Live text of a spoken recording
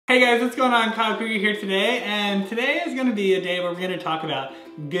Hey guys, what's going on? Kyle Krieger here today, and today is going to be a day where we're going to talk about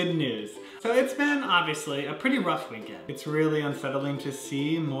good news. So it's been obviously a pretty rough weekend. It's really unsettling to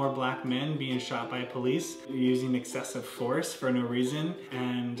see more black men being shot by police using excessive force for no reason,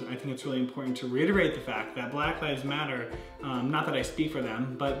 and I think it's really important to reiterate the fact that Black Lives Matter, not that I speak for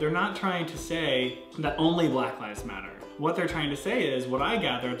them, but they're not trying to say that only Black Lives Matter. What they're trying to say is, what I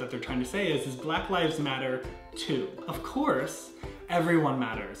gather that they're trying to say is Black Lives Matter too. Of course, everyone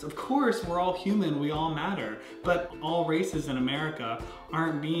matters. Of course, we're all human, we all matter. But all races in America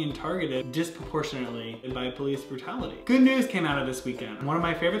aren't being targeted disproportionately by police brutality. Good news came out of this weekend. One of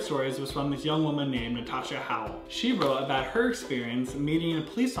my favorite stories was from this young woman named Natasha Howell. She wrote about her experience meeting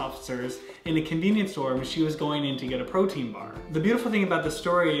police officers in a convenience store when she was going in to get a protein bar. The beautiful thing about the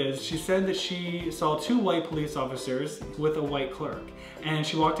story is she said that she saw two white police officers with a white clerk. And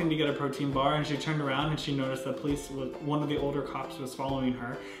she walked in to get a protein bar and she turned around and she noticed that one of the older cops was following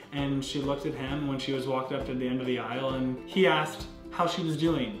her, and she looked at him when she was walked up to the end of the aisle, and he asked how she was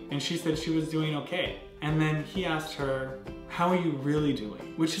doing, and she said she was doing okay. And then he asked her, how are you really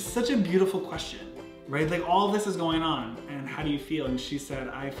doing? Which is such a beautiful question, right? Like, all this is going on, and how do you feel? And she said,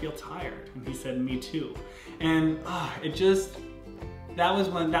 I feel tired. And he said, me too. And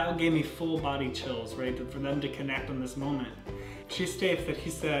that gave me full body chills, right? For them to connect on this moment. She states that he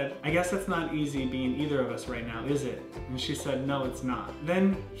said, I guess it's not easy being either of us right now, is it? And she said, no, it's not.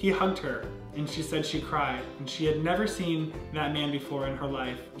 Then he hugged her, and she said she cried, and she had never seen that man before in her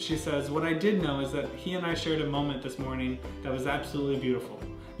life. She says, what I did know is that he and I shared a moment this morning that was absolutely beautiful.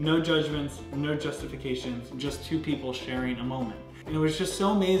 No judgments, no justifications, just two people sharing a moment. And it was just so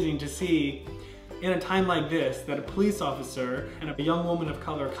amazing to see in a time like this, that a police officer and a young woman of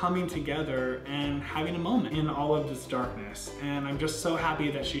color coming together and having a moment in all of this darkness. And I'm just so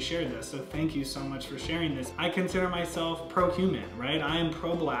happy that she shared this, so thank you so much for sharing this. I consider myself pro-human, right? I am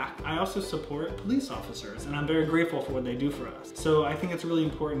pro-black. I also support police officers, and I'm very grateful for what they do for us. So I think it's really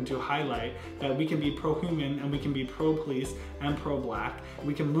important to highlight that we can be pro-human and we can be pro-police and pro-black.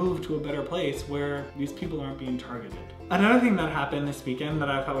 We can move to a better place where these people aren't being targeted. Another thing that happened this weekend that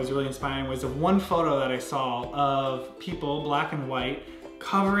I thought was really inspiring was one photo that I saw of people, black and white,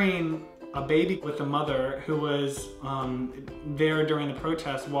 covering a baby with a mother who was there during the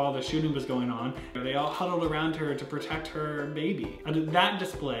protest while the shooting was going on. They all huddled around her to protect her baby. That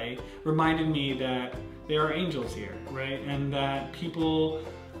display reminded me that there are angels here, right? And that people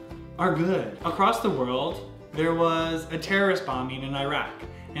are good. Across the world, there was a terrorist bombing in Iraq.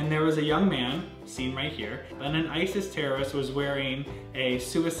 And there was a young man, seen right here, and an ISIS terrorist was wearing a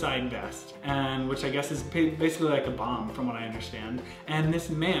suicide vest, and which I guess is basically like a bomb from what I understand. And this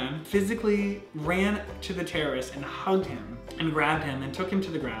man physically ran to the terrorist and hugged him and grabbed him and took him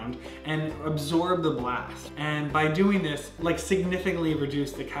to the ground and absorbed the blast. And by doing this, like, significantly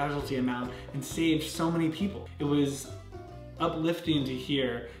reduced the casualty amount and saved so many people. It was uplifting to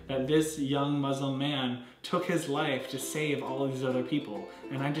hear that this young Muslim man took his life to save all of these other people.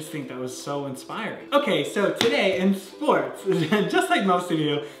 And I just think that was so inspiring. Okay, so today in sports, just like most of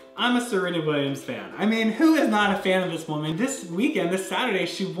you, I'm a Serena Williams fan. I mean, who is not a fan of this woman? This weekend, this Saturday,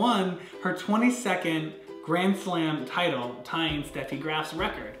 she won her 22nd Grand Slam title, tying Steffi Graf's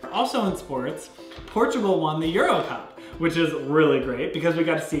record. Also in sports, Portugal won the Euro Cup, which is really great because we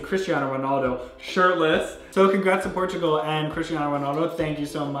got to see Cristiano Ronaldo shirtless. So congrats to Portugal and Cristiano Ronaldo. Thank you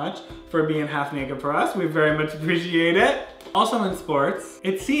so much for being half naked for us. We very much appreciate it. Also in sports,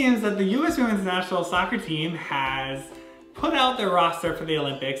 it seems that the U.S. women's national soccer team has put out their roster for the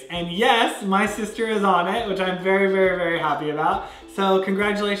Olympics, and yes, my sister is on it, which I'm very, very, very happy about. So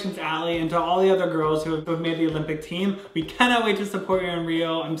congratulations, Allie, and to all the other girls who have made the Olympic team. We cannot wait to support you in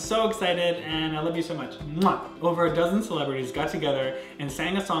Rio. I'm so excited, and I love you so much. Mwah. Over a dozen celebrities got together and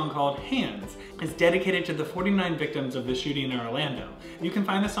sang a song called Hands. It's dedicated to the 49 victims of the shooting in Orlando. You can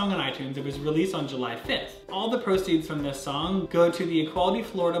find the song on iTunes. It was released on July 5th. All the proceeds from this song go to the Equality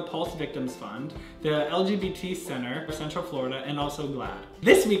Florida Pulse Victims Fund, the LGBT Center for Central Florida, and also GLAAD.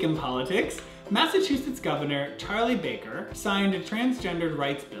 This week in politics, Massachusetts Governor Charlie Baker signed a transgendered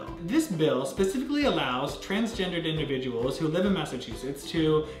rights bill. This bill specifically allows transgendered individuals who live in Massachusetts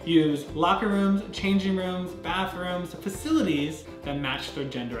to use locker rooms, changing rooms, bathrooms, facilities that match their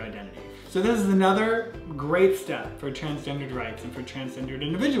gender identity. So this is another great step for transgendered rights and for transgendered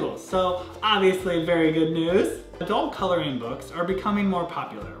individuals. So obviously very good news. Adult coloring books are becoming more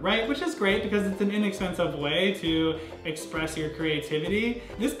popular, right? Which is great because it's an inexpensive way to express your creativity.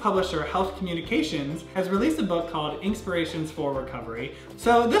 This publisher, Health Communications, has released a book called Inspirations for Recovery.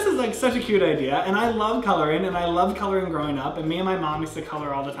 So this is like such a cute idea, and I love coloring, and I loved coloring growing up, and me and my mom used to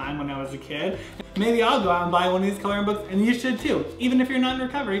color all the time when I was a kid. Maybe I'll go out and buy one of these coloring books, and you should too. Even if you're not in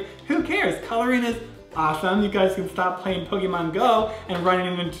recovery, who cares? Coloring is awesome. You guys can stop playing Pokemon Go and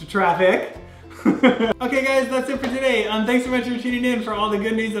running into traffic. Okay guys, that's it for today. Thanks so much for tuning in for all the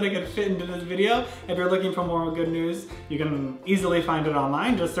good news that I could fit into this video. If you're looking for more good news, you can easily find it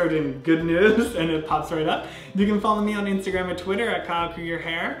online. Just search in good news and it pops right up. You can follow me on Instagram and Twitter at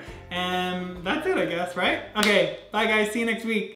Krieger. And that's it, I guess, right? Okay, bye guys, see you next week.